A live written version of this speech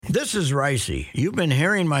This is Reusse. You've been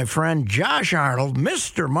hearing my friend Josh Arnold,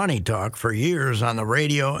 Mr. Money Talk, for years on the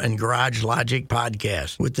Radio and Garage Logic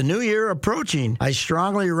podcast. With the new year approaching, I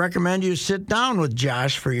strongly recommend you sit down with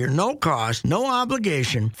Josh for your no-cost,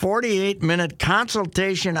 no-obligation, 48-minute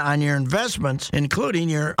consultation on your investments, including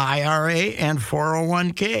your IRA and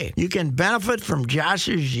 401k. You can benefit from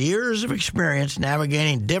Josh's years of experience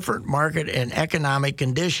navigating different market and economic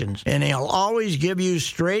conditions, and he'll always give you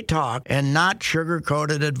straight talk and not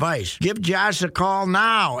sugar-coated advice. Give Josh a call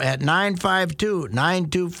now at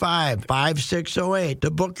 952-925-5608 to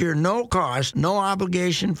book your no-cost,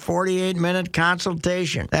 no-obligation 48-minute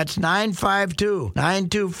consultation. That's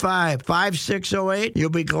 952-925-5608. You'll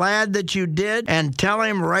be glad that you did, and tell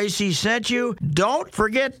him Reusse sent you. Don't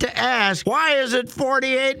forget to ask, why is it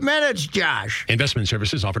 48 minutes, Josh? Investment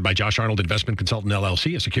services offered by Josh Arnold Investment Consultant,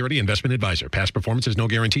 LLC, a security investment advisor. Past performance is no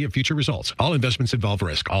guarantee of future results. All investments involve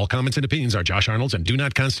risk. All comments and opinions are Josh Arnold's and do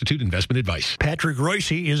not constitute investment advice. Patrick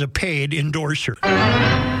Reusse is a paid endorser.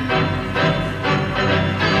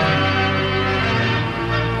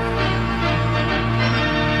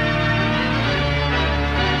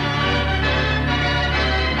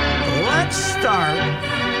 Let's start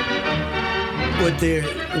with the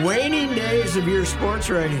waning days of your sports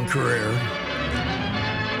writing career.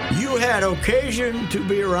 You had occasion to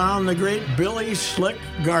be around the great Billy Slick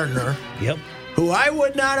Gardner. Yep. Who I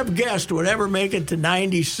would not have guessed would ever make it to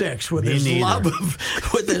 96 with his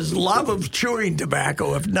love of chewing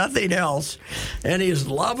tobacco, if nothing else, and his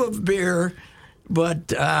love of beer.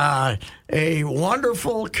 But a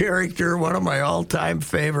wonderful character, one of my all-time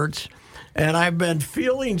favorites. And I've been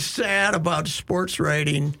feeling sad about sports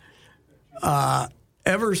writing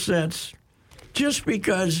ever since, just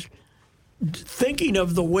because thinking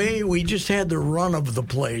of the way we just had the run of the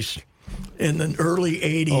place in the early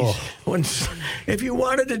 80s. When if you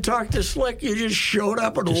wanted to talk to Slick, you just showed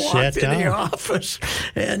up and walked in the office,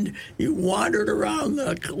 and you wandered around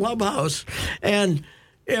the clubhouse. And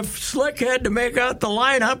if Slick had to make out the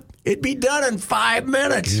lineup, it'd be done in 5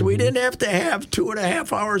 minutes. Mm-hmm. We didn't have to have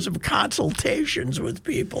 2.5 hours of consultations with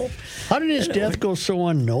people. How did his death go so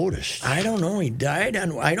unnoticed? I don't know. He died,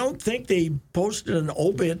 and I don't think they posted an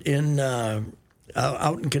obit in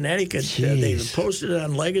out in Connecticut. They posted it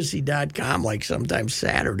on legacy.com like sometime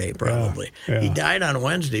Saturday, probably. Yeah. He died on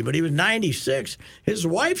Wednesday, but he was 96. His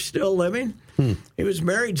wife's still living. He was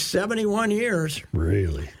married 71 years.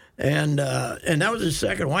 Really? And that was his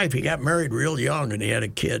second wife. He got married real young, and he had a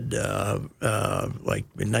kid like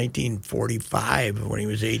in 1945 when he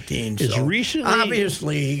was 18. So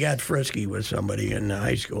obviously he got frisky with somebody in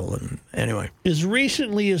high school. And anyway, as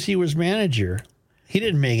recently as he was manager, he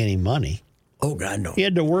didn't make any money. Oh, God, no. He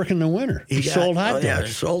had to work in the winter. He sold hot dogs. Yeah,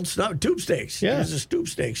 sold stuff, tube steaks. Yeah. He was a tube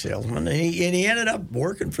steak salesman. And he ended up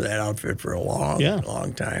working for that outfit for a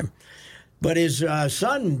long time. But his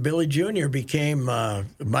son, Billy Jr., became a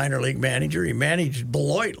minor league manager. He managed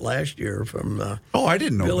Beloit last year from I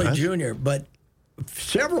didn't know Billy that. Jr. But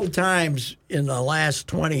several times in the last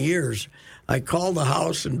 20 years, I called the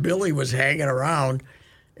house and Billy was hanging around.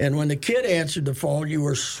 And when the kid answered the phone, you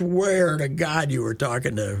were swear to God you were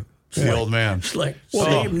talking to the old man. Slick.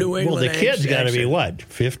 Same New England. Well, the kid's got to be what,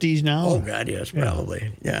 50s now? Oh God, yes,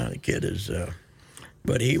 probably. Yeah, the kid is.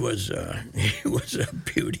 But he was a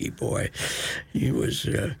beauty boy. He was.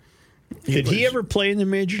 Did he ever play in the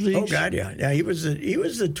major leagues? Oh God, yeah. He was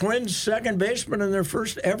the Twins' second baseman in their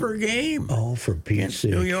first ever game. Oh, for Pete's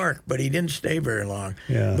sake. New York, but he didn't stay very long.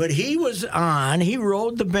 Yeah. But he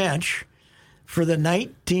rode the bench for the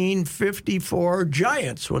 1954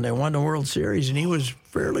 Giants when they won the World Series, and he was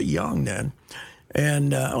fairly young then.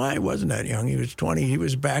 And he wasn't that young. He was 20. He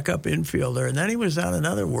was backup infielder, and then he was on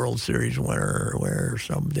another World Series winner or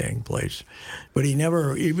some dang place. But he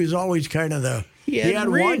was always kind of the. He had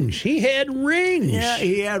rings. He had rings. Yeah,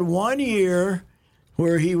 he had 1 year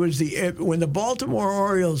where he was when the Baltimore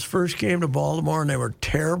Orioles first came to Baltimore and they were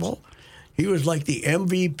terrible. He was like the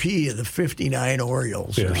MVP of the '59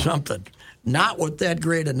 Orioles or something. Not with that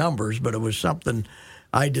great of numbers, but it was something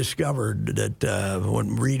I discovered that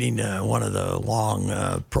when reading one of the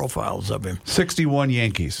long profiles of him. 61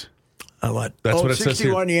 Yankees. What? That's what it says here.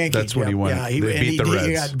 61 Yankees. That's when he won. Yeah, they beat the Reds.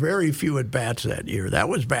 He got very few at-bats that year. That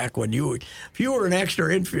was back when if you were an extra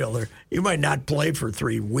infielder, you might not play for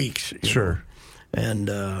 3 weeks. Sure. And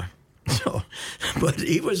but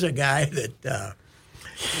he was a guy that...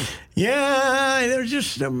 there's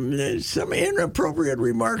just some inappropriate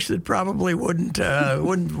remarks that probably wouldn't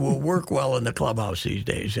work well in the clubhouse these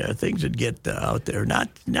days. Things that get out there, not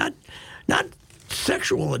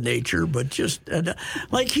sexual in nature, but just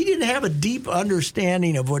like he didn't have a deep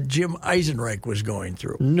understanding of what Jim Eisenreich was going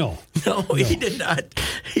through. No. No, he did not.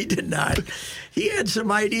 He did not. He had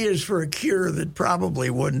some ideas for a cure that probably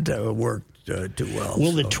wouldn't have worked too well.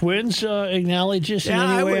 Will the Twins acknowledge this in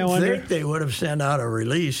any way? I wonder? think they would have sent out a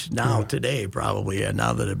release today, probably,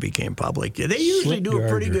 now that it became public. They usually do a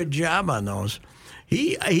pretty good job on those.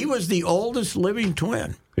 He was the oldest living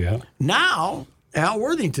twin. Yeah. Now, Al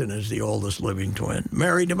Worthington is the oldest living twin,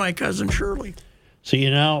 married to my cousin Shirley. See,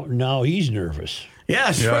 now he's nervous.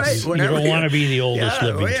 Yes, right. You don't want to be the oldest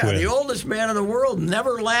living twin. The oldest man in the world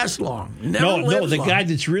never lasts long. No, the guy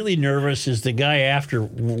that's really nervous is the guy after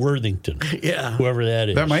Worthington. Yeah. Whoever that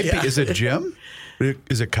is. That might be. Is it Jim?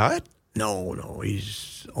 Is it Cut? No,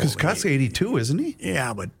 he's... Because Cut's 82, isn't he?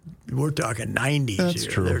 Yeah, but we're talking 90s That's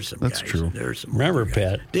here. true. There's some That's guys. true. There's some Remember,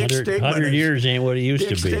 guys. Pat, Dick 100 years ain't what it used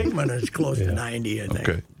Dick to be. Stigman is close to 90, I think.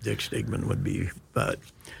 Okay. Dick Stigman would be. But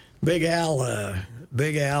Big Al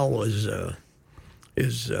was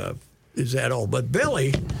is that old. But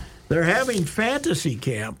Billy, they're having fantasy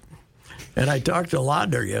camp. And I talked to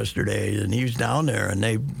Laudner yesterday, and he was down there, and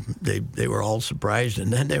they were all surprised.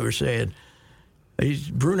 And then they were saying,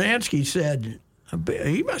 Brunansky said,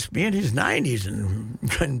 he must be in his 90s. And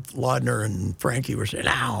Laudner and Frankie were saying,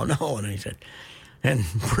 no. And he said, and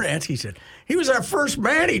Brunansky said, he was our first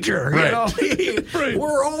manager. Right. Right.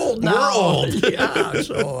 We're old now. We're old. Yeah.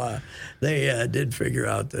 So they did figure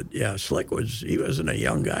out that, Slick wasn't a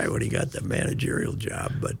young guy when he got the managerial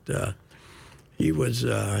job, but he was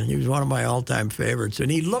one of my all-time favorites.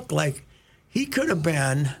 And he looked like he could have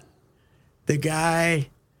been the guy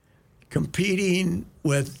competing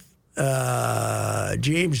with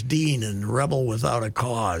James Dean in Rebel Without a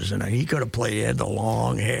Cause, and he could have played. He had the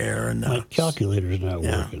long hair and My calculator's not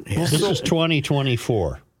working. Yeah. This is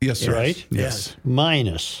 2024. Yes, sir. Right? Yes.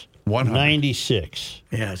 Minus 100. 96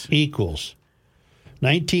 Yes, equals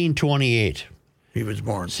 1928. he was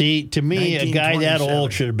born. See, to me, a guy that 1927.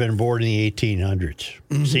 old should have been born in the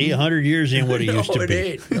 1800s. See, 100 years ain't what it used to No, it be.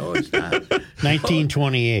 ain't. No, it's not.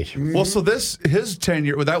 1928. Well, so his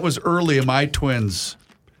tenure, that was early in my twins,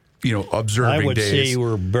 observing I would days. say you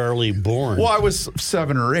were barely born. Well, I was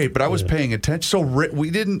 7 or 8, but I was paying attention. So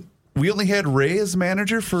we only had Ray as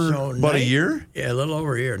manager for about a year? Yeah, a little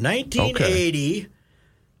over a year. 1980,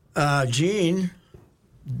 Gene,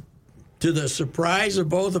 to the surprise of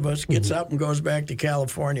both of us, gets up and goes back to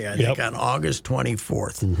California, I think, on August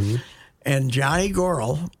 24th. And Johnny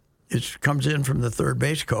Gorel comes in from the third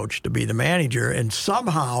base coach to be the manager, and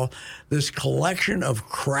somehow this collection of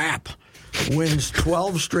crap wins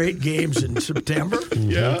 12 straight games in September.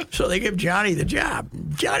 Yeah. So they give Johnny the job.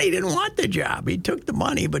 Johnny didn't want the job. He took the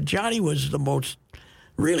money, but Johnny was the most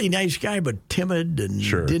really nice guy, but timid and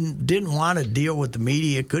didn't want to deal with the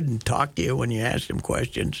media, couldn't talk to you when you asked him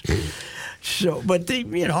questions. So, but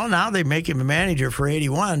now they make him a manager for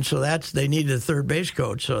 81, so they needed a third base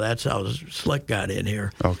coach, so that's how Slick got in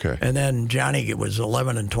here. Okay. And then Johnny was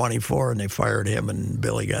 11-24, and they fired him, and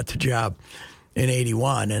Billy got the job in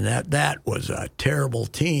 81, and that was a terrible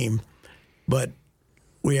team, but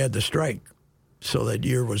we had the strike, so that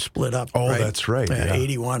year was split up. Oh, that's right. Yeah.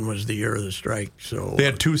 81 was the year of the strike. So They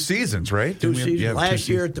had 2 seasons, right? two seasons. Last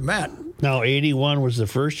year at the Met. Now, 81 was the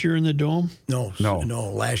first year in the Dome? No.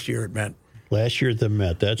 Last year at Met. Last year at the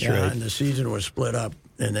Met, that's right. And the season was split up,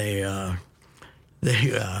 and and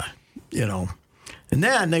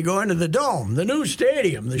then they go into the Dome, the new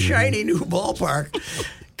stadium, the shiny new ballpark.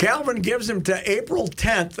 Calvin gives him to April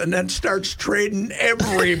 10th and then starts trading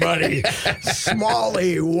everybody.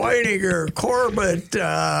 Smalley, Weininger, Corbett,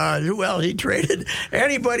 who else? He traded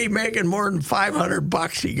anybody making more than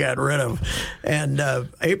 $500 he got rid of. And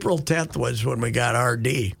April 10th was when we got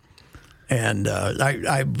RD. And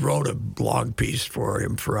I wrote a blog piece for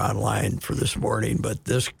him for online for this morning, but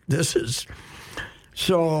this is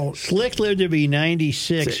so Slick lived to be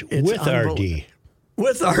 96 with RD.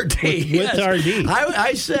 With RD. With RD.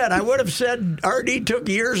 I said, I would have said RD took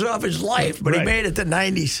years off his life, but he made it to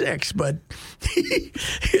 96. But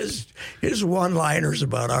his one-liners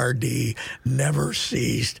about RD never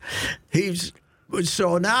ceased.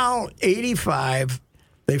 So now, 85,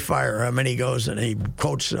 they fire him, and he goes and he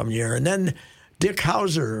coached some year. And then Dick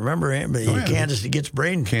Hauser, remember him? Kansas gets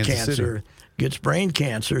brain cancer. Gets brain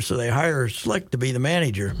cancer, so they hire Slick to be the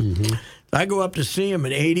manager. I go up to see him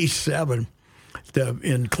in 87.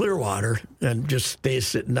 In Clearwater and just stay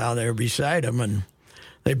sitting down there beside him, and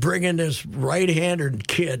they bring in this right-handed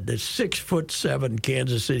kid, this 6'7"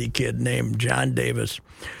 Kansas City kid named John Davis,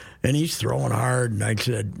 and he's throwing hard. And I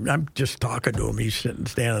said, I'm just talking to him. He's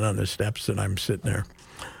standing on the steps, and I'm sitting there.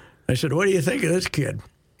 I said, "What do you think of this kid?"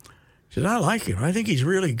 He says, I like him. I think he's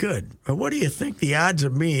really good. But what do you think the odds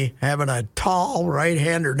of me having a tall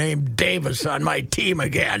right-hander named Davis on my team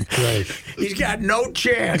again? Right. He's got no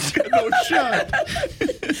chance. No shot.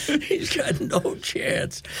 He's got no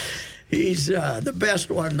chance. He's the best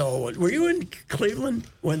one, though. Were you in Cleveland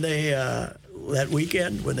when they that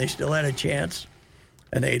weekend when they still had a chance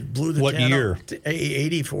and they blew the What 10 year?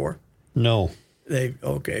 84. No.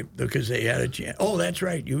 Because they had a chance. Oh, that's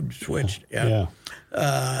right. You switched. Yeah.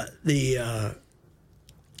 But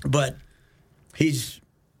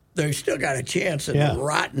they still got a chance in the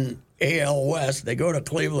rotten AL West. They go to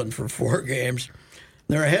Cleveland for 4 games.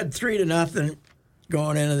 They're ahead 3-0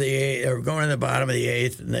 going into the bottom of the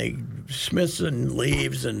 8th, and Smithson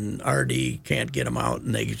leaves and RD can't get them out,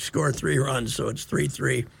 and they score 3 runs, so it's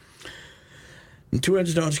 3-3. And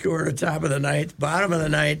Twins don't score at the top of the 9th. Bottom of the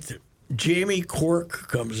 9th, Jamie Quirk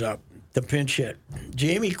comes up to pinch hit.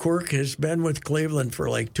 Jamie Quirk has been with Cleveland for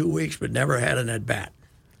like 2 weeks, but never had an at-bat.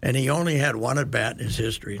 And he only had 1 at-bat in his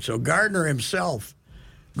history. So Gardner himself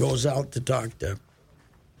goes out to talk to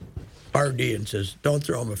RD and says, don't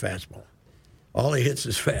throw him a fastball. All he hits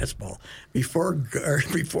is fastball. Before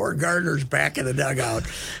Gardner's back in the dugout,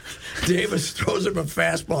 Davis throws him a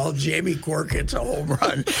fastball. Jamie Quirk hits a home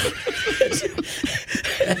run.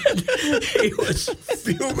 And he was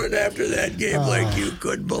fuming after that game like you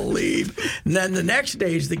could believe. And then the next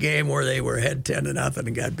day's the game where they were ahead 10-0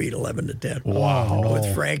 and got beat 11-10. Wow.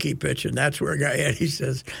 With Frankie pitching. That's where he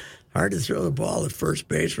says, hard to throw the ball at first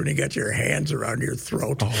base when you got your hands around your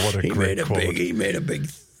throat. Oh, what a great quote. He made a big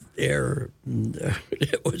error.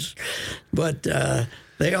 It was, but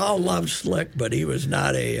they all loved Slick, but he was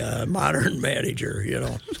not a modern manager. You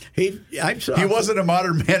know, he wasn't a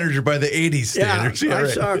modern manager by the '80s standards. I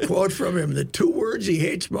saw a quote from him: the 2 words he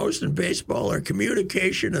hates most in baseball are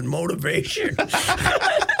communication and motivation.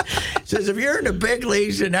 Says if you're in the big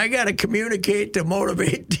leagues and I got to communicate to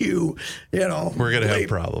motivate you, we're going to have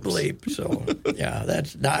problems. So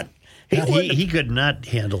that's not. He could not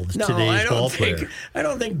handle today's ball player. I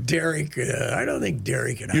don't think Derek.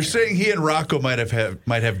 And You're saying he and Rocco might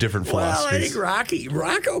have different philosophies. Well, I think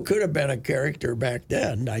Rocco could have been a character back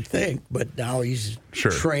then. I think, but now he's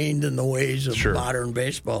trained in the ways of modern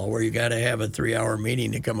baseball, where you got to have a 3-hour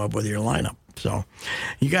meeting to come up with your lineup. So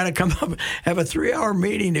you got to have a 3-hour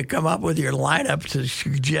meeting to come up with your lineup to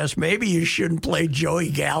suggest maybe you shouldn't play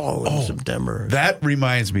Joey Gallo in September. That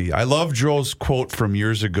reminds me. I love Joe's quote from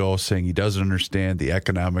years ago saying he doesn't understand the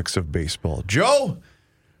economics of baseball. Joe,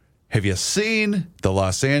 have you seen the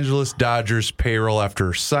Los Angeles Dodgers payroll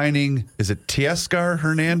after signing, is it Teoscar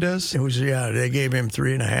Hernandez? It was, they gave him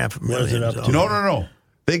 $3.5 million. Was it up to? No.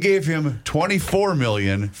 They gave him $24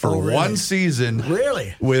 million for 1 season.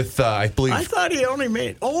 Really? With I believe. I thought he only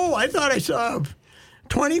made. I thought I saw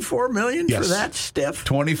 $24 million for that stiff.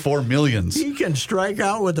 $24 million. He can strike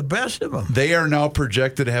out with the best of them. They are now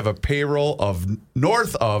projected to have a payroll of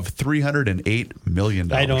north of $308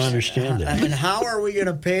 million. I don't understand it. I mean, how are we going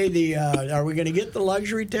to pay the? Are we going to get the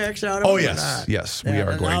luxury tax out of it? Oh yes, we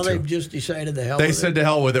are going now to. They've just decided to hell. They said to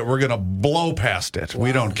hell with it. We're going to blow past it. Wow.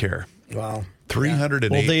 We don't care. Wow.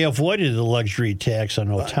 308. Well, they avoided the luxury tax on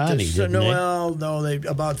Ohtani, didn't they? Well, no,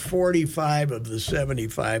 about 45 of the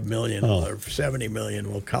 75 million or 70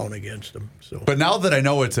 million will count against them. So, but now that I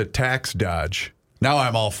know it's a tax dodge, now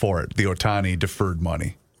I'm all for it. The Ohtani deferred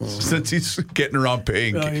money, since he's getting around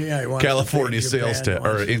paying California sales tax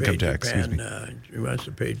or income tax. Excuse me. He wants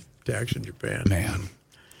to pay tax in Japan. Man.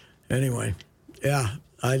 Anyway,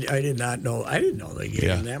 I did not know. I didn't know they gave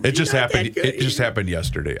him that. It just happened. It just happened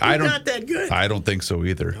yesterday. He's not that good. I don't think so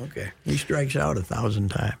either. Okay, he strikes out 1,000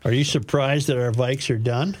 times. Are you surprised that our Vikes are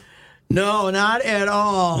done? No, not at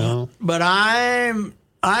all. No. But I'm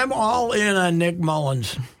all in on Nick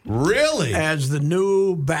Mullins. Really? As the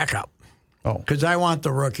new backup. Oh, because I want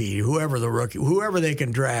the rookie, whoever they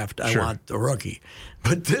can draft. I want the rookie.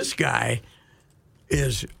 But this guy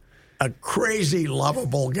is a crazy,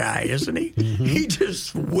 lovable guy, isn't he? Mm-hmm. He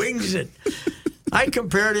just wings it. I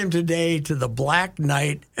compared him today to the Black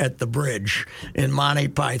Knight at the bridge in Monty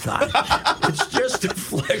Python. It's just a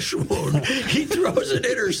flesh wound. He throws an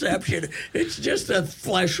interception. It's just a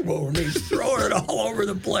flesh wound. He's throwing it all over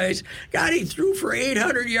the place. God, he threw for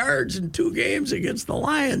 800 yards in 2 games against the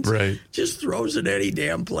Lions. Right. Just throws it any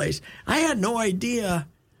damn place. I had no idea.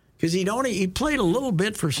 Because he played a little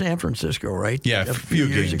bit for San Francisco, right? Yeah, a few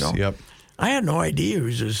years games ago. Yep. I had no idea he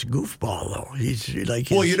was this goofball, though. He's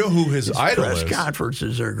like, you know who his idol press is.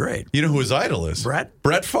 conferences are great. You know who his idol is? Brett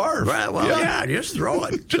Favre. Well, just throw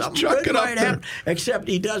it. Just chuck it up there. Except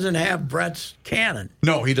he doesn't have Brett's cannon.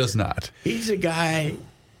 No, he does not. He's a guy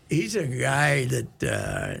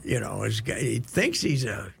that he thinks he's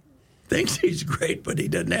a thinks he's great, but he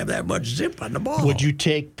doesn't have that much zip on the ball. Would you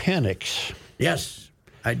take Penix? Yes,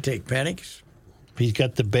 I'd take Penix. He's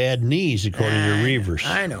got the bad knees, according to Reavers.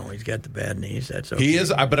 I know he's got the bad knees. That's okay. He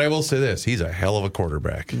is, but I will say this: he's a hell of a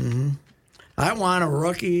quarterback. Mm-hmm. I want a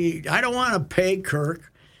rookie. I don't want to pay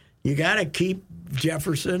Kirk. You got to keep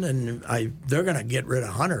Jefferson, and they're going to get rid of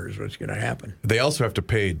Hunter is what's going to happen. They also have to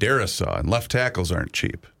pay Darisaw, and left tackles aren't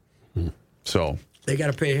cheap. So they got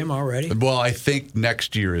to pay him already? Well, I think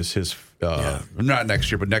next year is his not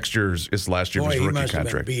next year, but next year is last year of his rookie he must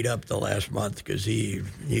contract. have been beat up the last month because he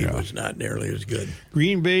was not nearly as good.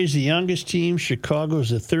 Green Bay's the youngest team.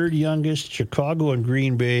 Chicago's the third youngest. Chicago and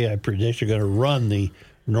Green Bay, I predict, are going to run the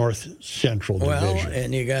North Central Division. Well,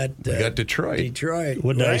 and you got Detroit. Detroit.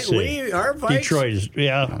 What did I say? Our Vikes, Detroit is,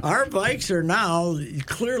 Our Vikes are now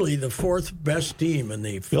clearly the fourth best team in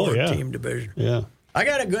the four-team division. Yeah.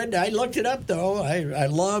 I looked it up though. I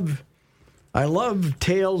love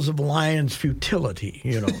tales of Lions futility.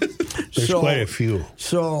 There's quite a few.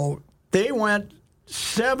 So they went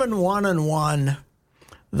 7-1-1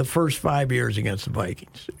 the first 5 years against the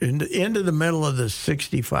Vikings. Into the middle of the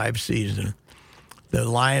 65 season, the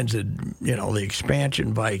Lions had, the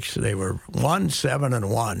expansion Vikes, they were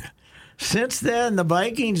 1-7-1. Since then, the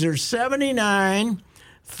Vikings are 79.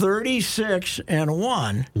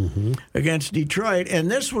 36-1 against Detroit, and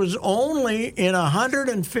this was only in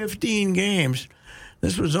 115 games.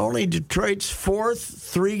 This was only Detroit's fourth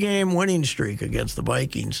 3-game winning streak against the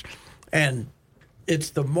Vikings, and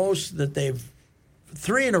it's the most that they've.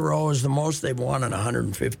 3 in a row is the most they've won in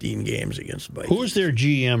 115 games against the Vikings. Who's their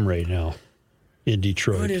GM right now in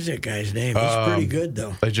Detroit? What is that guy's name? He's pretty good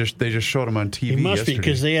though. They just showed him on TV. He must yesterday. be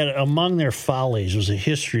because they had among their follies was a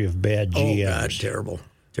history of bad GMs. Oh God,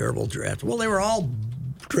 terrible draft. Well, they were all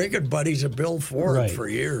drinking buddies of Bill Ford for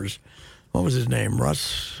years. What was his name?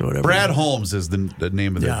 Russ, whatever. Brad Holmes is the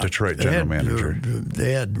name of the Detroit general manager.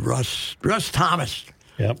 They had Russ Thomas.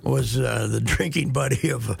 Yep. Was the drinking buddy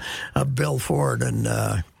of Bill Ford, and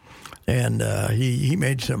he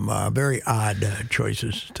made some very odd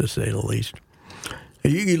choices, to say the least.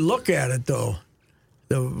 You look at it, though,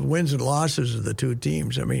 the wins and losses of the two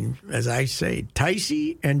teams. I mean, as I say,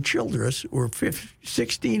 Ticey and Childress were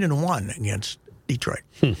 16-1 against Detroit.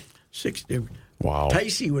 16. Wow.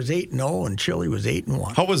 Ticey was 8-0 and Chili was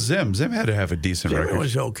 8-1. How was Zim? Zim had to have a decent record. Zim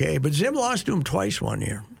was okay, but Zim lost to him twice one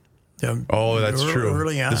year. That's true.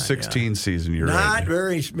 Early on, the 16 season, you're right. Not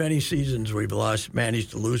very many seasons we've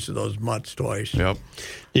managed to lose to those mutts twice. Yep.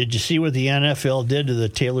 Did you see what the NFL did to the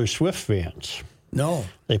Taylor Swift fans? No.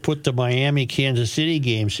 They put the Miami-Kansas City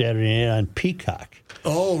game Saturday night on Peacock.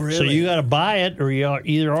 Oh, really? So you got to buy it, or you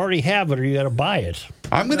either already have it, or you got to buy it.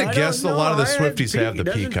 I'm going to guess a lot of the Swifties have the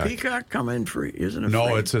Peacock. Doesn't Peacock come in free? Isn't it? No,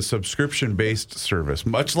 free? it's a subscription-based service,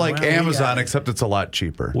 much like Amazon, except it's a lot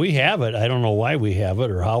cheaper. We have it. I don't know why we have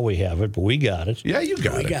it or how we have it, but we got it. Yeah, you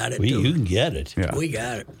got it. We got it. You can get it. Yeah. We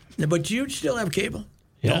got it. But you still have cable?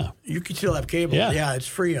 Yeah. No, you can still have cable. Yeah. It's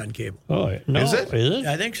free on cable. Oh, no. Is it?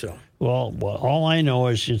 I think so. Well, all I know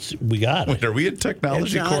is we got it. Wait, are we in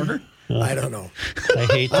technology corner? I don't know. I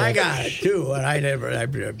hate that. I got it too,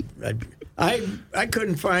 and I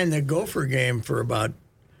couldn't find the Gopher game for about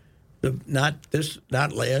not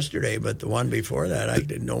yesterday, but the one before that. I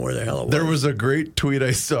didn't know where the hell it was. There was a great tweet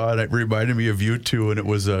I saw, and it reminded me of you too. And it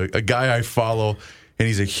was a guy I follow, and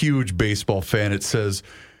he's a huge baseball fan. It says,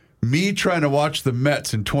 me trying to watch the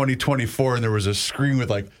Mets in 2024, and there was a screen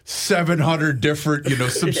with like 700 different,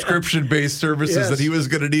 subscription-based services that he was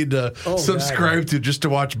going to need to subscribe to just to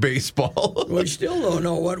watch baseball. We still don't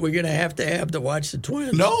know what we're going to have to watch the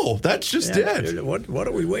Twins. No, that's just it. What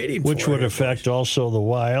are we waiting for? Which would affect also the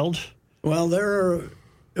Wild. Well, they're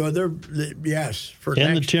yes, for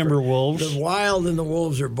and next, the Timberwolves. The Wild and the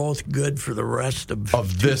Wolves are both good for the rest of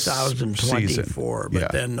this 2024, season.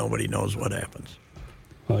 But then nobody knows what happens.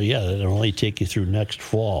 Oh, yeah, that'll only take you through next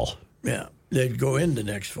fall. Yeah, they'd go into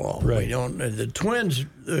next fall. Right. We don't. The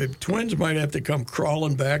Twins might have to come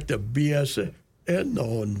crawling back to BSN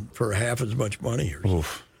though, and for half as much money.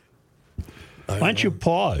 Oof. Why don't you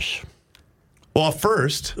pause? Well,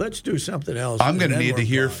 first, let's do something else. I'm going to need to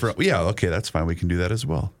hear from. Yeah, okay, that's fine. We can do that as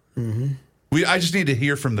well. Mm-hmm. I just need to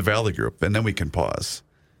hear from the Valley Group, and then we can pause.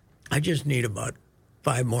 I just need about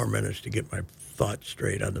 5 more minutes to get my thoughts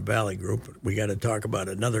straight on the Valley Group. We got to talk about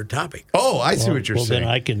another topic. Oh, I see what you're saying.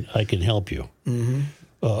 Well, then I can help you. Mm-hmm.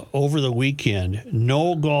 Over the weekend,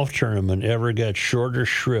 no golf tournament ever got shorter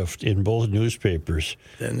shrift in both newspapers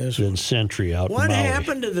than Century out in Maui. What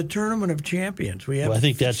happened to the Tournament of Champions? I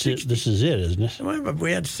think that's 60, it. This is it, isn't it?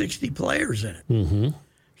 We had 60 players in it. Mm-hmm.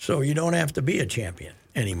 So you don't have to be a champion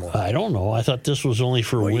anymore. I don't know. I thought this was only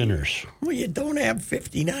for winners. You don't have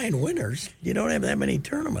 59 winners. You don't have that many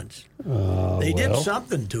tournaments. They did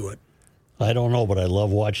something to it. I don't know, but I love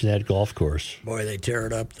watching that golf course. Boy, they tear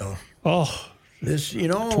it up, though. Oh, this,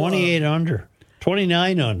 28 under,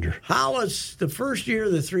 29 under. Hollis, the first year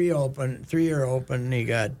of the three-year open, he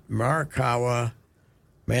got Mark Howa,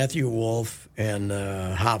 Matthew Wolf, and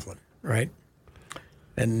Hovland, right?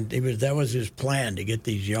 And that was his plan, to get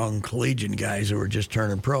these young collegiate guys who were just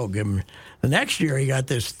turning pro. The next year he got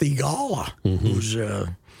this Thigala, who's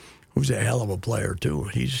a hell of a player too.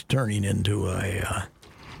 He's turning into a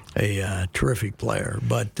terrific player.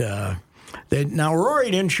 But now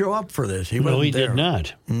Rory didn't show up for this. He did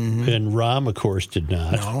not. Mm-hmm. And Rahm, of course, did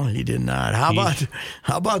not. No, he did not. How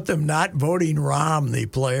about them not voting Rahm the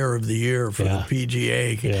Player of the Year for the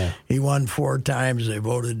PGA? Yeah. He won 4 times. They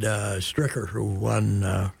voted Stricker, who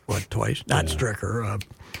won twice? Not Stricker.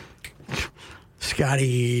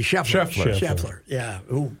 Scotty Scheffler. Yeah,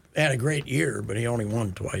 who had a great year, but he only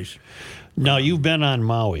won twice. Now you've been on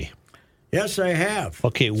Maui. Yes, I have.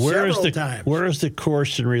 Okay, where is the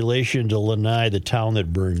course in relation to Lanai, the town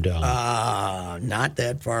that burned down? Not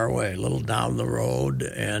that far away. A little down the road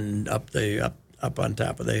and up on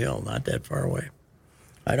top of the hill. Not that far away.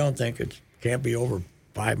 I don't think it can't be over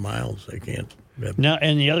 5 miles. I can't. Now,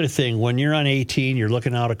 and the other thing, when you're on 18, you're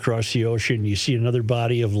looking out across the ocean, you see another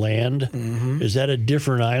body of land. Mm-hmm. Is that a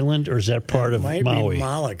different island, or is that part of Maui? It might be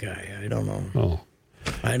Molokai. I don't know. Oh,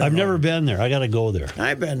 I've never been there. I got to go there.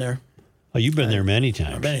 I've been there. Oh, you've been there many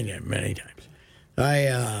times. I've been there many times.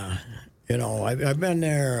 I've been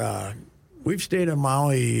there. We've stayed in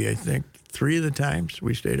Maui, I think, 3 of the times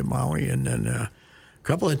we stayed in Maui, and then a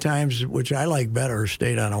couple of times, which I like better,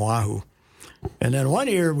 stayed on Oahu. And then one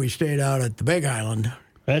year we stayed out at the Big Island.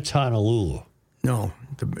 That's Honolulu. No,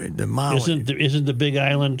 the Maui. Isn't the Big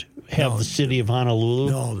Island have the city of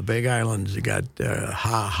Honolulu? No, the Big Island's got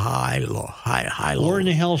Hilo. Where in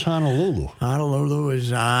the hell's Honolulu? Honolulu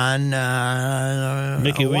is on Oahu.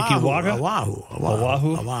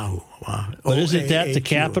 But isn't that the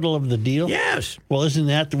capital of the deal? Yes. Well, isn't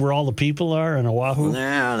that where all the people are in Oahu?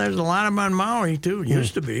 Yeah, there's a lot of them on Maui, too. It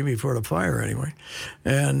used to be before the fire, anyway.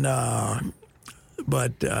 And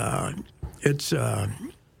it's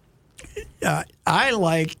I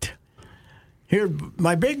liked. Here,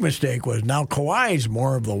 my big mistake was, now Kauai's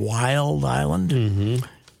more of the wild island. Mm-hmm.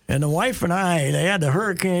 And the wife and they had the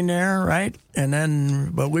hurricane there, right?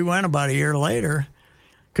 But we went about a year later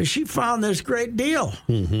because she found this great deal.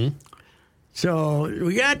 Mm-hmm. So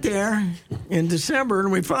we got there in December,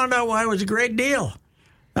 and we found out why it was a great deal.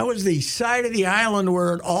 That was the side of the island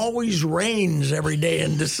where it always rains every day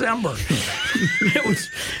in December.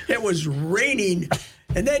 It was raining.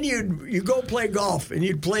 And then you'd go play golf, and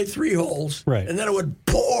you'd play 3 holes, right? And then it would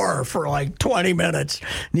pour for like 20 minutes.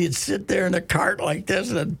 And you'd sit there in the cart like this,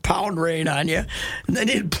 and it'd pound rain on you. And then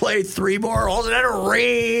you'd play 3 more holes, and then it'd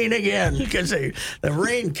rain again because the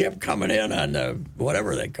rain kept coming in on the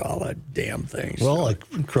whatever they call that damn thing. Well, like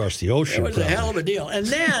across the ocean. It was a hell of a deal. And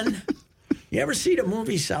then, you ever see the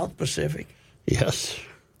movie South Pacific? Yes.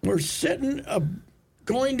 We're sitting,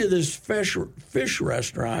 going to this fish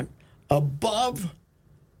restaurant above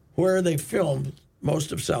where they filmed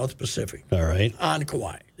most of South Pacific. All right. On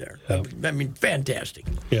Kauai there. Yep. I mean, fantastic.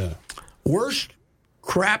 Yeah. Worst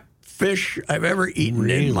crap fish I've ever eaten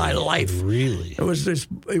in my life. Really?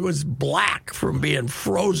 It was black from being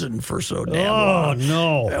frozen for so damn long.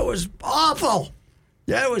 Oh, no. It was awful.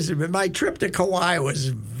 My trip to Kauai was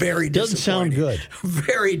very disappointing. Doesn't sound good.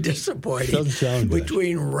 Very disappointing. Doesn't sound good.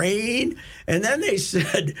 Between rain, and then they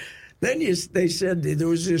said there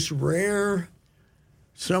was this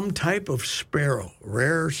some type of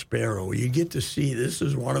rare sparrow. You get to see, this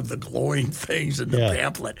is one of the glowing things in the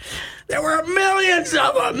pamphlet. There were millions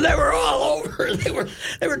of them. They were all over.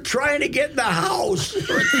 They were trying to get in the house.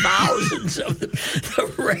 There were thousands of the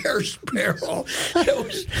rare sparrow.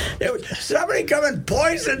 It was somebody come and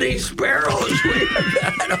poison these sparrows.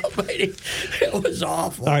 It was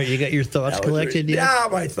awful. All right, you got your thoughts collected yet? Yeah,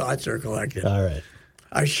 my thoughts are collected. All right.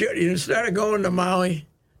 I should, instead of going to Maui,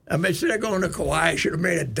 instead of going to Kauai, I should have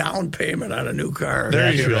made a down payment on a new car.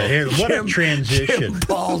 There you go. What a transition.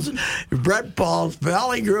 Brett Paul's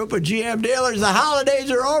Valley Group of GM dealers. The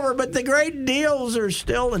holidays are over, but the great deals are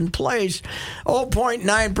still in place.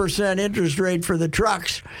 0.9% interest rate for the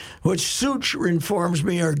trucks, which Such informs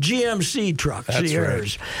me are GMC trucks. That's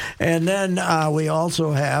right. And then we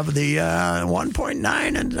also have the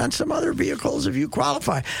 1.9 and some other vehicles if you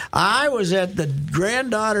qualify. I was at the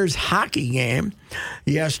granddaughter's hockey game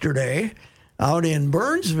yesterday out in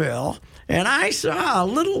Burnsville, and I saw a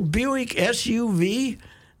little Buick SUV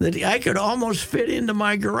that I could almost fit into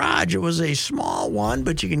my garage. It was a small one,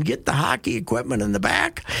 but you can get the hockey equipment in the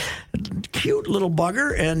back. Cute little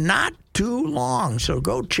bugger and not too long. So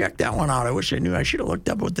go check that one out. I wish I knew. I should have looked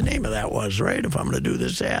up what the name of that was, right, if I'm going to do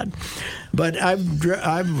this ad. But I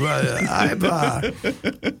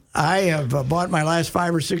have bought my last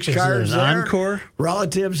 5 or 6 cars. Is it an Encore?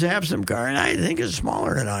 Relatives have some car, and I think it's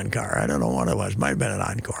smaller than an Encore. I don't know what it was. Might have been an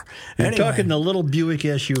Encore. You're talking the little Buick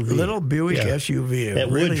SUV. Little Buick SUV. That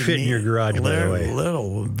would fit in your garage, by the way.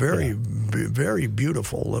 Little, very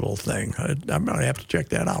beautiful little thing. I'm going to have to check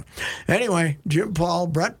that out. Anyway, Jim Paul,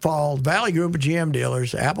 Brett Paul, Valley Group of GM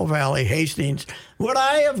dealers, Apple Valley, Hastings. Would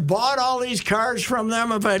I have bought all these cars from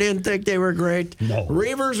them if I didn't think they were great? No.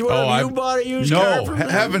 Reavers, would have you bought a used car from them?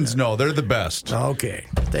 No, heavens no. They're the best. Okay,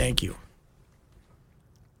 thank you.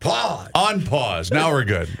 Pause. On pause. Now we're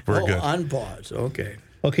good. We're good. On pause. Okay.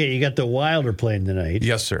 Okay, you got the Wilder playing tonight.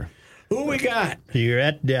 Yes, sir. Who we got? You're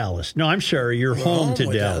at Dallas. No, I'm sorry. You're home to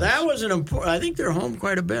Dallas. That was an important. I think they're home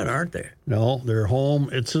quite a bit, aren't they? No, they're home.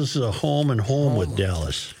 It's just a home with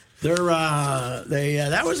Dallas.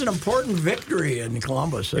 That was an important victory in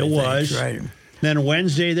Columbus. I think, was. Right. Then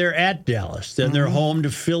Wednesday they're at Dallas. Then they're home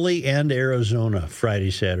to Philly and Arizona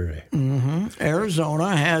Friday, Saturday. Mm-hmm.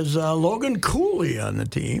 Arizona has Logan Cooley on the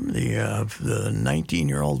team, the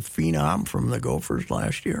 19-year-old phenom from the Gophers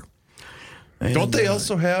last year. And, don't they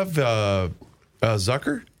also have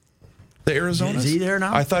Zucker, the Arizona? Is he there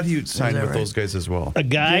now? I thought he signed with those guys as well. A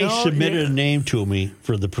guy submitted a name to me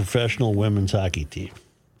for the professional women's hockey team.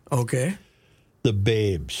 Okay. The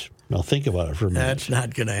Babes. Now think about it for a minute. That's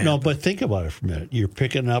not going to happen. No, but think about it for a minute. You're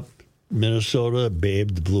picking up Minnesota,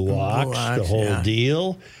 Babe, the Blue Ox, the whole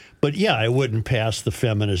deal. But yeah, I wouldn't pass the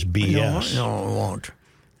feminist BS. No, it won't.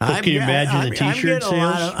 But can you imagine the T-shirt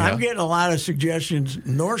sales? I'm getting a lot of suggestions.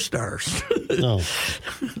 North Stars. No,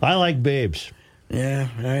 I like Babes. Yeah,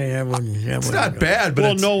 I wouldn't. It's not bad,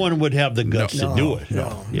 but no one would have the guts to do it.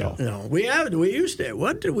 No. We used to.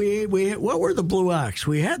 What did we? What were the Blue Ox?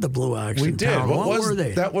 We had the Blue Ox. We in did. town. What were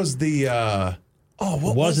they? That was the. It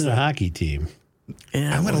wasn't a hockey team.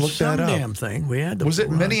 Yeah, I'm going to look that up. Damn thing. We had the. Was it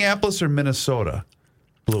Blue Minneapolis or Minnesota?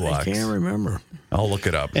 Blue Ox. I can't remember. I'll look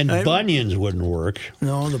it up. And Bunions wouldn't work.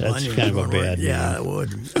 No, That's Bunions kind of a wouldn't bad work. name. Yeah, it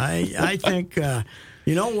would. I think.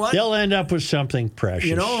 You know what? They'll end up with something precious.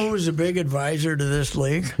 You know who's a big advisor to this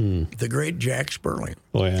league? The great Jack Sperling.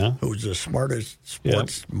 Oh, yeah? Who's the smartest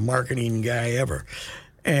sports marketing guy ever.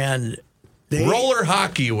 And roller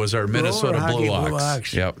hockey was our Minnesota Blue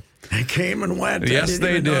Ox. Yep. They came and went. Yes,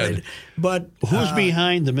 they did. But who's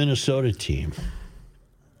behind the Minnesota team?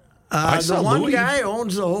 The one guy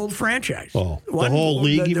owns the whole franchise. Oh, the whole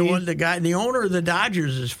league, you mean? The owner of the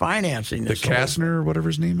Dodgers is financing this. The Kastner or whatever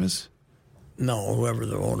his name is? No, whoever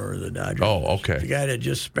the owner of the Dodgers. Oh, okay. The guy that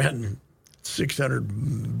just spent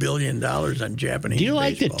 $600 billion on Japanese. Do you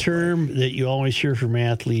like the term that you always hear from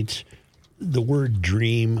athletes? The word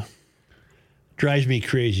dream drives me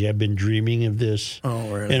crazy. I've been dreaming of this.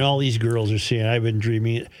 Oh, really? And all these girls are saying, I've been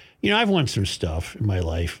dreaming. You know, I've won some stuff in my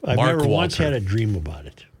life. I've never once had a dream about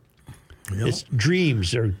it. No. It's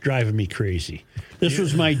dreams are driving me crazy. This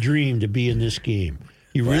was my dream to be in this game.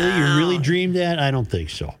 You really dreamed that? I don't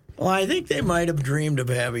think so. Well, I think they might have dreamed of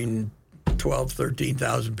having 12,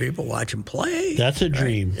 13,000 people watch them play. That's a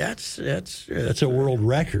dream. Right? That's a world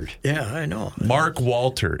record. Yeah, I know. Mark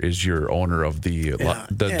Walter is your owner of the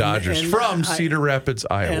Dodgers from Cedar Rapids,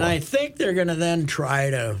 Iowa. And I think they're going to then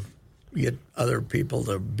try to get other people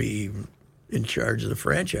to be in charge of the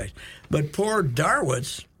franchise. But poor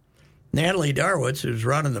Darwitz, Natalie Darwitz, who's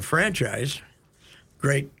running the franchise,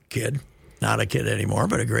 great kid, not a kid anymore,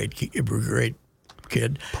 but a great kid.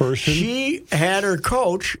 Person. She had her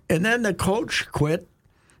coach, and then the coach quit.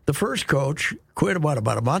 The first coach quit about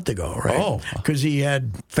a month ago, right? Oh. Because he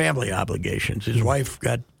had family obligations. His wife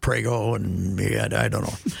got prego, and he had, I don't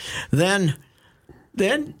know.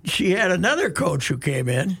 Then she had another coach who came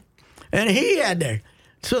in, and he had to.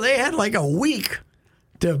 So they had like a week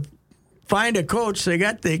to find a coach.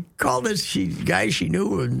 They called this guy she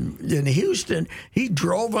knew in Houston. He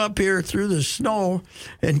drove up here through the snow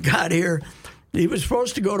and got here. He was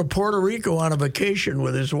supposed to go to Puerto Rico on a vacation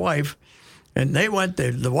with his wife, and they went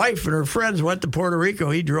there. The wife and her friends went to Puerto Rico.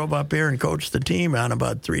 He drove up here and coached the team on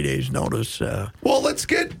about 3 days' notice. Well, let's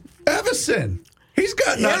get Evison. He's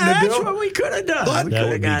got nothing to do. That's what we could have done. Why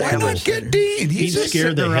not get Dean? He's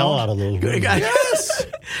scared the hell out of those women. Yes.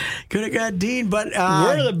 Could have got Dean, but...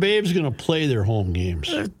 where are the Babes going to play their home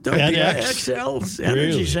games? At XL's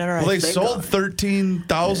Energy Center. Well, they sold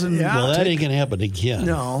 13,000. Well, that ain't going to happen again.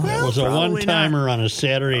 No. That was a one-timer on a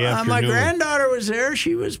Saturday afternoon. My granddaughter was there.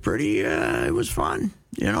 She was pretty... it was fun,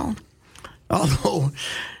 you know. Although,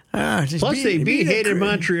 plus they hated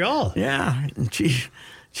Montreal. Yeah, and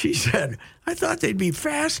she said, I thought they'd be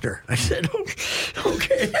faster. I said,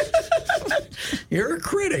 okay. You're a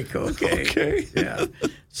critic. Okay. Okay. Yeah.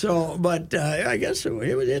 So, but I guess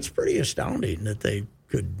it's pretty astounding that they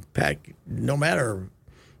could pack, no matter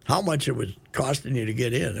how much it was costing you to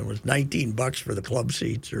get in. It was $19 for the club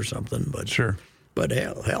seats or something. But sure. But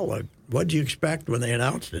hell, what'd you expect when they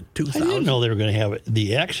announced it? 2,000. I didn't know they were going to have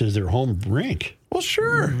the X as their home rink. Well,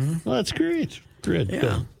 sure. Mm-hmm. Well, that's great. Good. Yeah.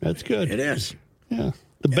 Good. That's good. It is. Yeah.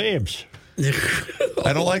 The babes.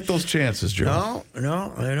 I don't like those chances, Joe.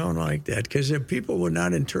 No, I don't like that because people would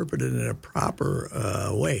not interpret it in a proper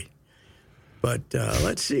way. But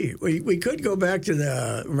let's see. We could go back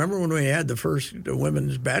to remember when we had the first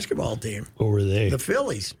women's basketball team? What were they? The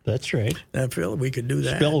Phillies. That's right. We could do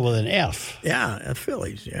that. Spelled with an F. Yeah, the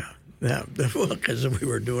Phillies, yeah. Yeah, because we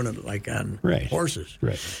were doing it like on horses.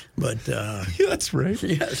 Right. But yeah, that's right.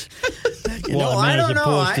 Yes. I don't know. As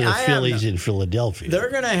opposed to the Phillies in Philadelphia. They're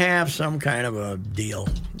going to have some kind of a deal,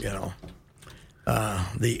 the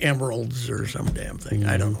Emeralds or some damn thing.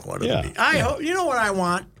 I don't know what it'll be. I hope. You know what I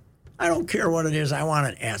want? I don't care what it is. I want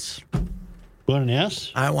an S. Want an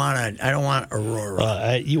S? I don't want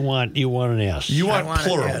Aurora. You want an S. You want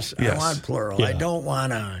plural. An S. Yes. I want plural. Yeah. I don't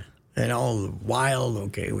want wild.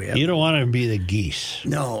 Okay, we have. You don't want to be the geese.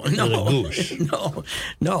 No, or the goose.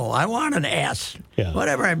 no. I want an S. Yeah.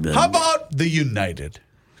 Whatever I've been. How about the United?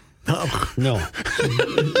 No.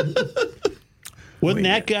 Wouldn't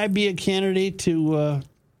that guy be a candidate to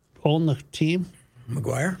own the team?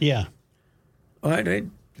 McGuire? Yeah.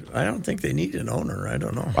 I don't think they need an owner. I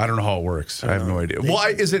don't know. I don't know how it works. I have no idea. Well,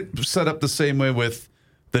 is it set up the same way with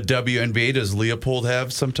the WNBA? Does Leopold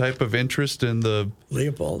have some type of interest in the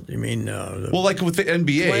Leopold? You mean? Well, like with the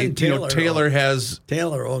NBA, Taylor has.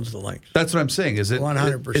 Taylor owns the links. That's what I'm saying. Is it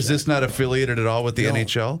 100%? Is this not affiliated at all with the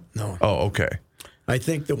NHL? No. Oh, okay. I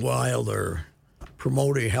think the Wild are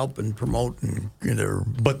helping promote, and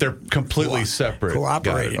but they're completely separate,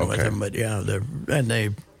 cooperating with them. But yeah,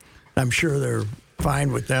 I'm sure they're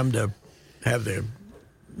fine with them to have the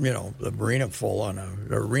arena full on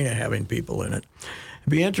the arena having people in it.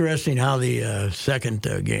 It'd be interesting how the second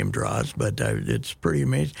game draws, but it's pretty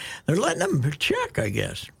amazing. They're letting them check, I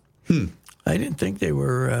guess. I didn't think they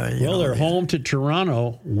were. They're home to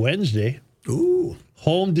Toronto Wednesday. Ooh.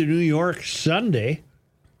 Home to New York Sunday.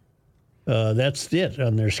 That's it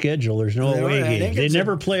on their schedule. There's no away games. They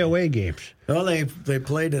never play away games. Well, they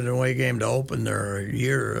played an away game to open their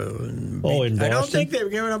year. In Boston? I don't think they've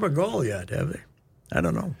given up a goal yet, have they? I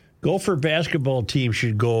don't know. Gopher basketball team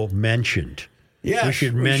should go mentioned. Yes, we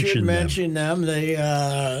should mention them.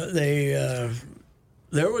 There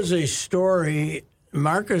was a story,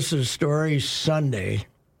 Marcus's story Sunday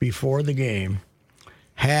before the game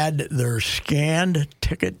had their scanned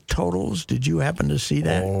ticket totals. Did you happen to see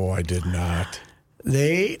that? Oh, I did not.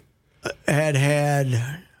 They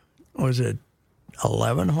had was it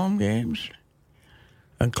 11 home games,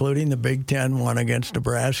 including the Big Ten one against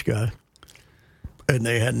Nebraska, and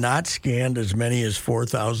they had not scanned as many as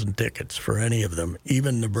 4,000 tickets for any of them,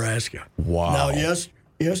 even Nebraska. Wow. Now,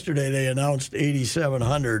 yesterday they announced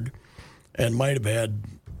 8,700 and might have had,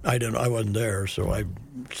 I wasn't there, so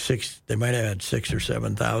they might have had 6,000 or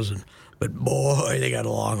 7,000. But boy, they got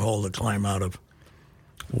a long hole to climb out of.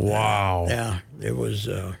 Wow. Yeah, it was.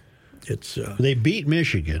 They beat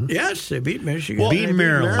Michigan. Yes, they beat Michigan. Beat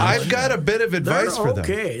Maryland. I've got a bit of advice for them.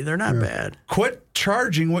 Okay, they're not bad. Quit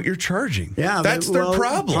charging what you're charging. Yeah, that's their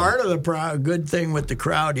problem. Part of the good thing with the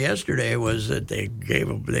crowd yesterday was that they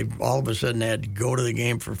all of a sudden had to go to the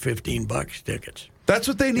game for $15 tickets. That's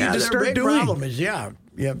what they need to start big doing. Problem is, right.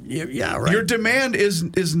 Your demand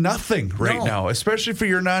is nothing right now, especially for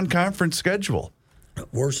your non-conference schedule.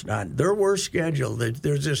 Their worst schedule.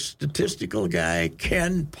 There's a statistical guy,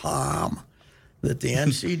 Ken Palm, that the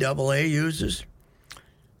NCAA uses.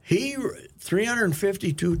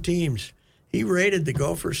 352 teams. He rated the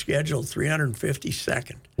Gopher schedule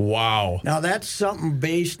 352nd. Wow. Now that's something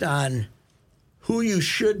based on who you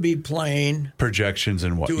should be playing. Projections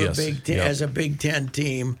and what? As a Big Ten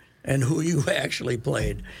team and who you actually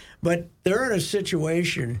played. But they're in a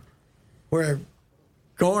situation where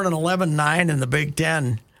going an 11-9 in the Big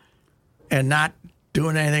Ten and not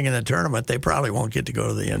doing anything in the tournament, they probably won't get to go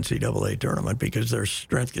to the NCAA tournament because their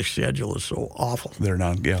strength of schedule is so awful. They're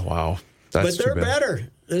not. Yeah, wow. That's but they're too bad. better.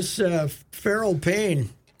 This Farrell Payne,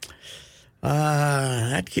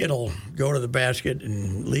 that kid'll go to the basket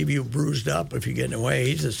and leave you bruised up if you get in the way.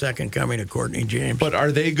 He's the second coming of Courtney James. But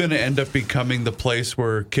are they going to end up becoming the place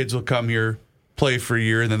where kids will come here, play for a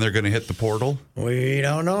year, and then they're going to hit the portal? We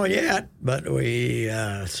don't know yet, but we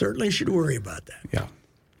certainly should worry about that. Yeah,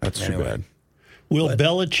 that's too bad. Will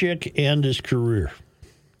Belichick end his career?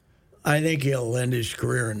 I think he'll end his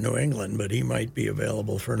career in New England, but he might be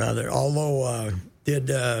available for another. Although,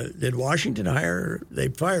 did Washington hire? They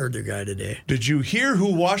fired their guy today. Did you hear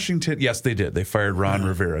who Washington? Yes, they did. They fired Ron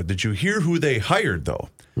Rivera. Did you hear who they hired, though?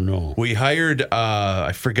 No. We hired,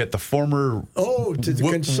 I forget, the former... the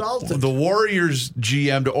consultant. The Warriors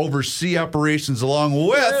GM to oversee operations along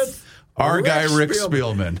with our guy, Rick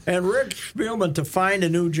Spielman. And Rick Spielman to find a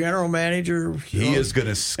new general manager. He is going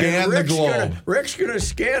to scan the globe. Rick's going to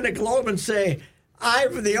scan the globe and say,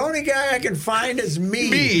 the only guy I can find is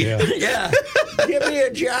me. Yeah. Give me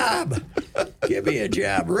a job. Give me a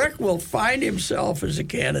job. Rick will find himself as a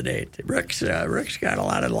candidate. Rick's got a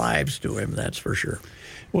lot of lives to him, that's for sure.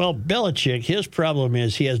 Well, Belichick, his problem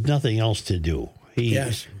is he has nothing else to do.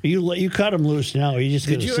 Yes. You cut him loose now. He's just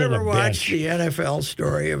going to sit on a bench. Did you ever watch the NFL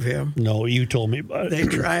story of him? No, you told me about it.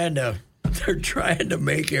 They're trying to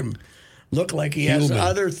make him look like he has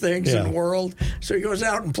other things in the world. So he goes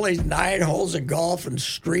out and plays 9 holes of golf in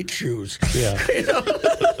street shoes. Yeah.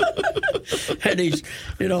 And he's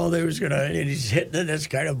hitting it this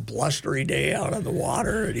kind of blustery day out on the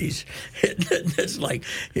water, and he's hitting it. It's like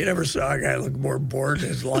you never saw a guy look more bored in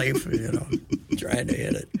his life, trying to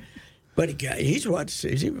hit it. But he's what?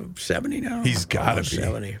 Is he 70 now? He's got to be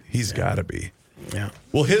 70. He's got to be. Yeah.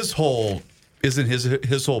 Well, his whole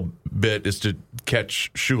bit is to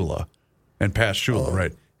catch Shula and pass Shula,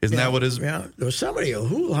 right? Isn't that what his? Yeah. There's somebody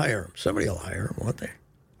who'll hire him. Somebody will hire him, won't they?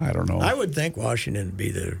 I don't know. I would think Washington would be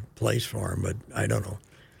the place for him, but I don't know.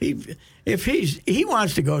 If he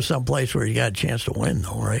wants to go someplace where he got a chance to win,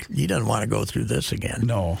 though, right? He doesn't want to go through this again.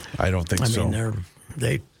 No, I don't think so. I mean,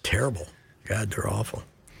 they're terrible. God, they're awful.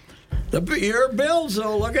 Your Bills,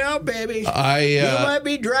 though, look out, baby. You might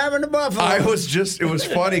be driving to Buffalo. it was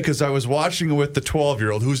funny because I was watching it with the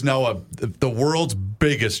 12-year-old who's now the world's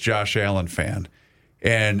biggest Josh Allen fan.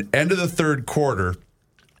 And end of the third quarter,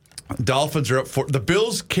 Dolphins are up the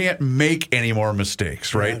Bills can't make any more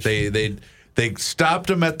mistakes, right? Yes. They stopped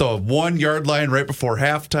him at the 1-yard line right before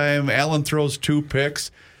halftime. Allen throws 2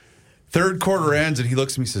 picks. Third quarter ends, and he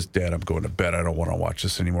looks at me and says, Dad, I'm going to bed. I don't want to watch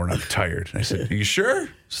this anymore, and I'm tired. And I said, Are you sure?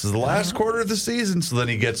 This is the last quarter of the season. So then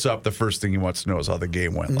he gets up. The first thing he wants to know is how the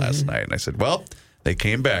game went last night. And I said, well, they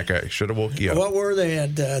came back. I should have woke you up. What were they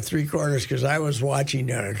at 3 quarters? Because I was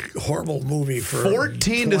watching a horrible movie for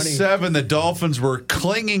 14-7. The Dolphins were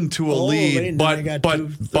clinging to a lead,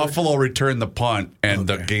 but Buffalo returned the punt, and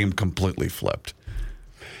the game completely flipped.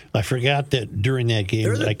 I forgot that during that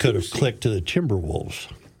game I could have clicked to the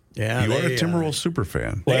Timberwolves. Yeah, you are a Timberwolves super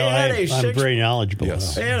fan. Well, I'm very knowledgeable.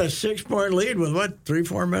 Yes. They had a 6-point lead with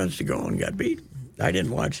 3-4 minutes to go and got beat. I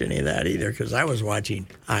didn't watch any of that either because I was watching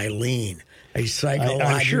Eileen, a psychological.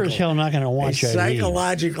 I'm sure as hell not going to watch Eileen.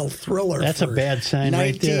 Psychological thriller. That's a bad sign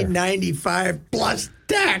right there. 1995 plus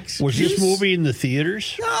tax. Was this movie in the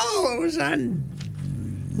theaters? No, it was on.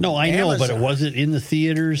 No, I know, but it wasn't in the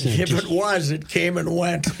theaters. If it was, it came and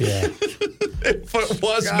went. Yeah. If it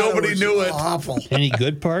was, nobody knew it. Awful. Any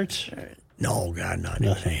good parts? No, God, not even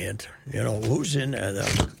a hint. Who's in there, though?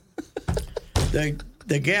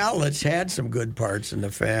 The gal that's had some good parts in the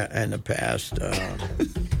past.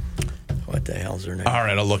 What the hell's her name? All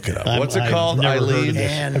right, I'll look it up. What's it called? Eileen?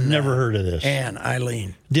 I've never heard of this.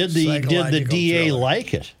 Eileen. Did the DA thriller.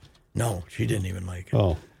 like it? No, she didn't even like it.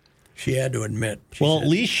 Oh. She had to admit. At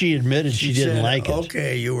least she admitted she didn't said, like it.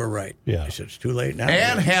 Okay, you were right. Yeah. I said, it's too late now.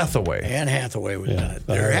 Anne Hathaway. Anne Hathaway was in it.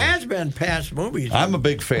 There has been past movies. I'm a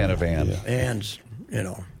big fan of Anne. Yeah. Anne's,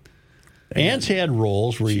 Anne's had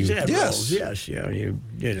roles where she's you... had roles, yes. Yeah, you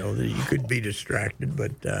could be distracted,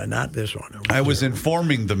 but not this one. I was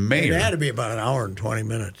informing the mayor. It had to be about an hour and 20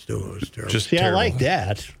 minutes, too. It was terrible. See, terrible. I like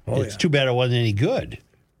that. It's too bad it wasn't any good.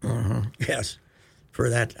 Yes. For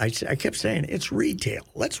that, I kept saying it's retail.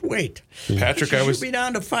 Let's wait. Patrick, I was be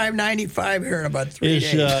down to $5.95 here in about 3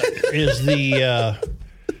 days. Is the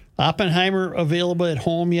Oppenheimer available at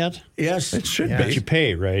home yet? Yes, it should be. But you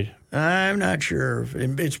pay, right? I'm not sure.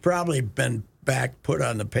 It's probably been put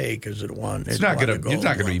on the pay because it won. It's not going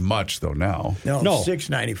to be much though now. No,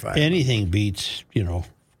 $6.95. Anything beats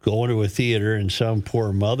going to a theater and some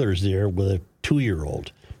poor mother's there with a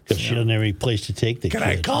 2-year-old. Because she doesn't have any place to take the kids.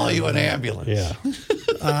 Can I call you an ambulance? Yeah.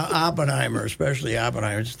 Oppenheimer, especially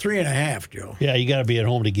Oppenheimer. It's 3.5, Joe. Yeah, you got to be at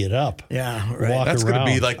home to get up. Yeah, right. That's going to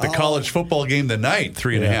be like the college football game tonight,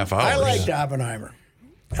 3.5 hours. I liked Oppenheimer.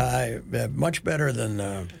 Much better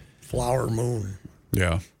than Flower Moon.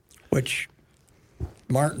 Yeah. Which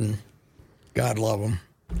Martin, God love him,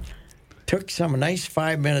 took some nice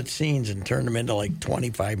 5-minute scenes and turned them into like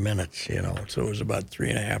 25 minutes, So it was about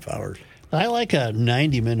 3.5 hours. I like a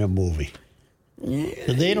 90-minute movie.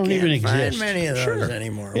 Yeah, they don't even exist. Find many of those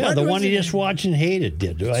anymore. Yeah, the one you just watched and hated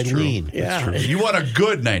did. Eileen. Yeah. You want a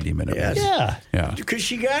good 90-minute movie. Yeah. Because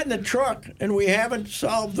she got in the truck, and we haven't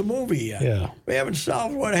solved the movie yet. Yeah. We haven't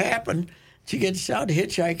solved what happened. She gets out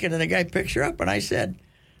hitchhiking, and the guy picks her up, and I said,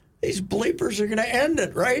 these bleepers are going to end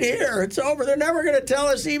it right here. It's over. They're never going to tell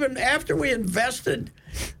us, even after we invested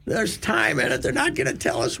there's time in it. They're not going to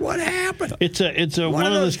tell us what happened. It's one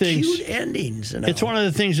of those the things. Cute endings. It's one of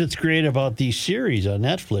the things that's great about these series on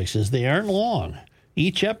Netflix is they aren't long.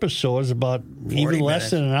 Each episode is about even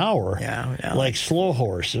less than an hour. Yeah. Like Slow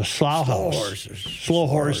Horse or Slough House. Slow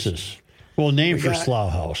Horses. Well, named for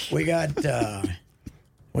Slough House. We got, but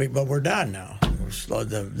we're done now.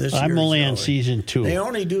 I'm only on season 2. They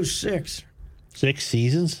only do 6. 6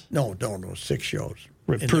 seasons? No, 6 shows.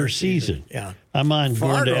 Per season. Yeah. I'm on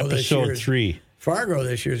going to episode 3. Fargo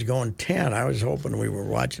this year is going 10. I was hoping we were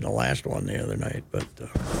watching the last one the other night. But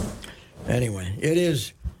anyway, it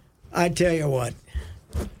is. I tell you what,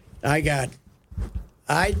 I got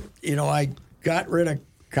rid of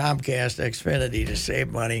Comcast Xfinity to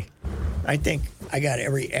save money. I think I got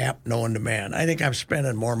every app known to man. I think I'm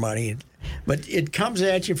spending more money. But it comes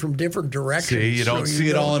at you from different directions. See, you don't see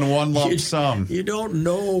it all in one lump sum. You don't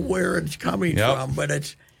know where it's coming from, but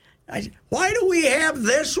it's. Why do we have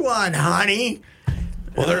this one, honey?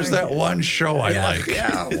 Well, there's that one show I like.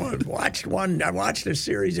 Yeah, I watched a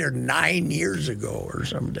series there 9 years ago or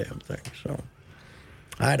some damn thing. So,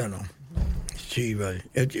 I don't know. See,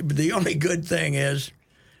 the only good thing is,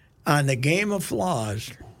 on the Game of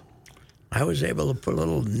Flaws, I was able to put a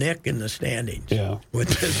little nick in the standings with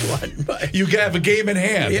this one. You have a game in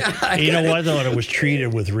hand. Yeah. You know what, though? It was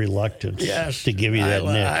treated with reluctance to give you that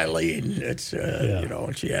nick.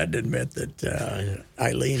 Eileen, she had to admit that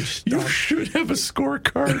Eileen stumped. You should have a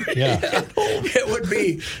scorecard. Yeah. It would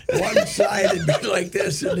be one side would be like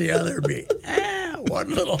this and the other would be one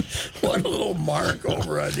little mark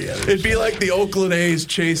over on the other. It'd be like the Oakland A's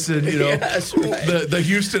chasing, the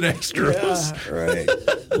Houston Astros. Yeah, right.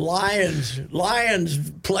 Lions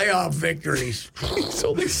playoff victories. It's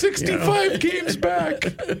only 65 games back.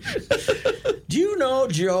 Do you know,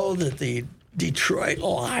 Joe, that the Detroit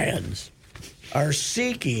Lions are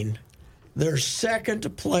seeking their second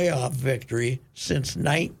playoff victory since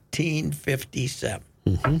 1957?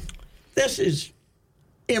 Mm-hmm. This is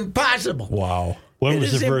impossible. Wow. When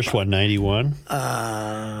was the first one? 91?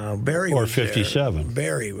 Barry or was 57. There.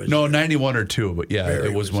 Barry was 91 or 2, but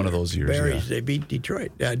it was one of those years. Barry's, they beat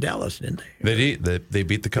Detroit, Dallas, didn't they? They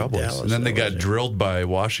beat the Cowboys, Dallas, and then they got drilled by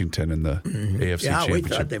Washington in the AFC Championship. Yeah, we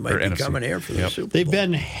thought they might be NFC. coming here for the Super Bowl. They've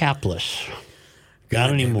been hapless.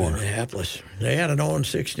 Not anymore. Hapless. They had an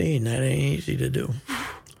 0-16. That ain't easy to do.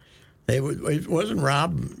 It wasn't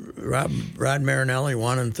Rod Marinelli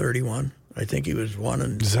 1-31. I think he was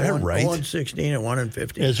 1-16 and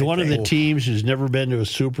 1-15. As one of the teams who's never been to a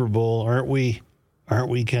Super Bowl, aren't we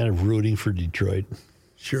kind of rooting for Detroit?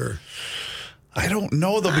 Sure. I don't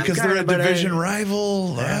know though because they're a division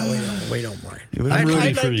rival. Yeah, we don't mind. I'd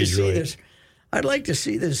like to see this. I'd like to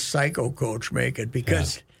see this psycho coach make it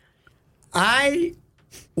because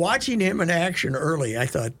watching him in action early, I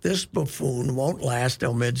thought this buffoon won't last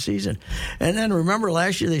till midseason. And then remember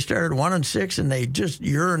last year they started 1-6 and they just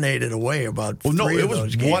urinated away about three of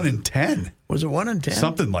those games. 1-10. Was it 1-10?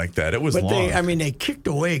 Something like that. It was but long. They kicked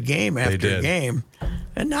away game after game.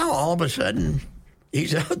 And now all of a sudden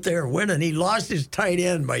he's out there winning. He lost his tight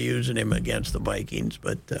end by using him against the Vikings,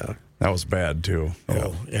 but that was bad too.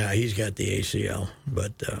 Yeah, he's got the ACL.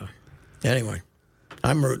 But anyway.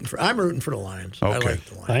 I'm rooting for the Lions. Okay. I like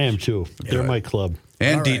the Lions. I am too. They're my club.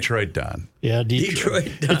 And Detroit Don. Yeah,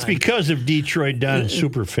 Detroit Don. It's because of Detroit Don and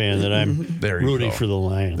Superfan that I'm rooting for the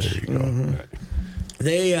Lions. There you go.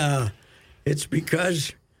 Mm-hmm. It's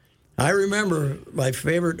because I remember my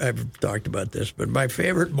favorite, I've talked about this, but my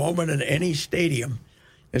favorite moment in any stadium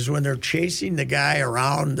is when they're chasing the guy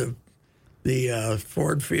around the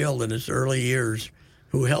Ford Field in his early years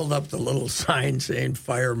who held up the little sign saying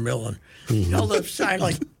Fire Millen. Held up a sign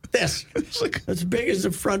like this. It's like as big as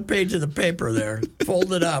the front page of the paper there,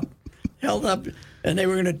 folded up, held up, and they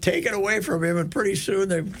were going to take it away from him. And pretty soon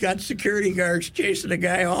they've got security guards chasing the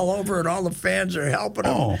guy all over, and all the fans are helping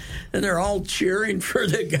him. And they're all cheering for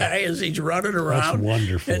the guy as he's running around. That's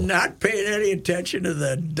wonderful. And not paying any attention to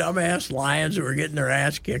the dumbass Lions who were getting their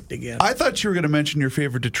ass kicked again. I thought you were going to mention your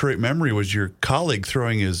favorite Detroit memory was your colleague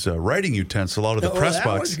throwing his writing utensil out of the press box.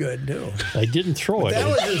 That was good, too. I didn't throw it. That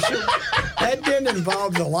was That didn't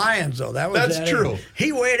involve the Lions, though. That's true.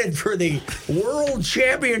 He waited for the World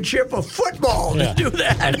Championship of Football to do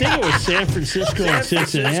that. I think it was San Francisco and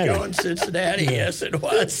Cincinnati. San Francisco and Cincinnati, yes, it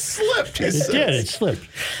was. It slipped. It did. It slipped.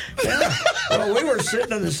 Yeah. Well, we were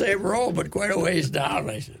sitting in the same row, but quite a ways down.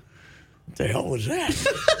 I said, what the hell was that?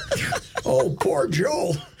 Oh, poor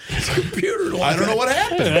Joe. His computer I don't know what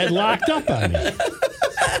happened. It locked up on me.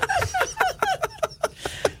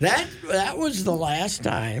 That was the last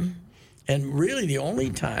time, and really the only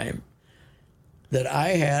time, that I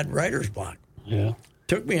had writer's block. Yeah.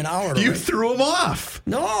 Took me an hour to You write. threw him off.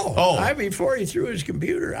 No. Oh. Before he threw his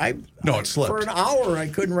computer. No, it slipped. For an hour, I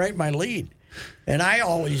couldn't write my lead. And I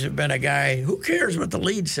always have been a guy, who cares what the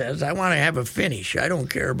lead says? I want to have a finish. I don't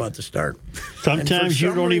care about the start. Sometimes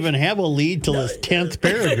you don't even have a lead till his 10th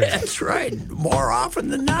paragraph. That's right. More often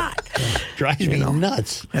than not. Drives me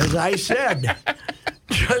nuts. As I said,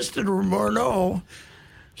 Justin Morneau's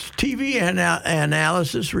TV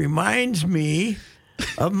analysis reminds me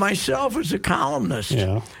of myself as a columnist.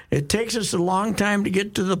 Yeah. It takes us a long time to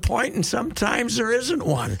get to the point, and sometimes there isn't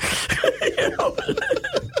one.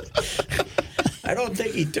 I don't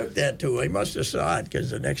think he took that too. He must have saw it because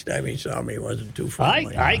the next time he saw me, he wasn't too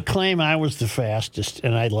friendly. I claim I was the fastest,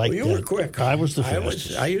 and I liked you that. were quick. I was the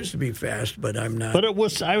fastest. I used to be fast, but I'm not. But I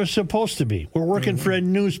was supposed to be. We're working for a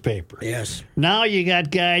newspaper. Yes. Now you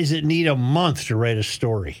got guys that need a month to write a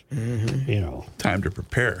story. Mm-hmm. Time to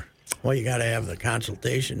prepare. Well, you got to have the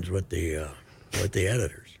consultations with the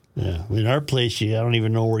editors. Yeah. In our place, I don't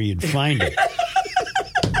even know where you'd find it.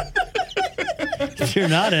 They're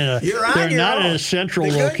not in a central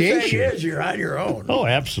the good location. Thing is you're on your own. Oh,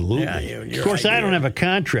 absolutely. Yeah, of course, I don't have a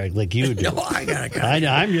contract like you do. No, I got a contract.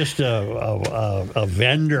 I'm just a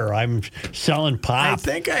vendor. I'm selling pop. I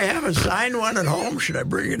think I have a signed one at home. Should I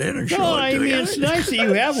bring it in and show it to you? It's nice that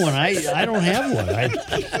you have one. I don't have one.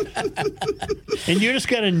 And you just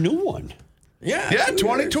got a new one. Yeah,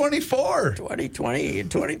 2024. 2020,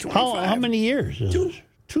 2025. How many years? Two.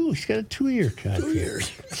 He's got a 2-year contract. 2 years.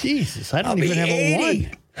 Jesus, I don't even have a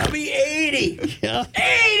 1. I'll be 80. Yeah.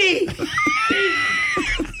 80!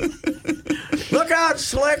 Look out,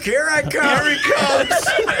 Slick. Here I come. Here he comes.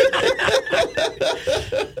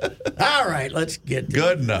 All right, let's get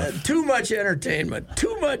Good enough. Too much entertainment.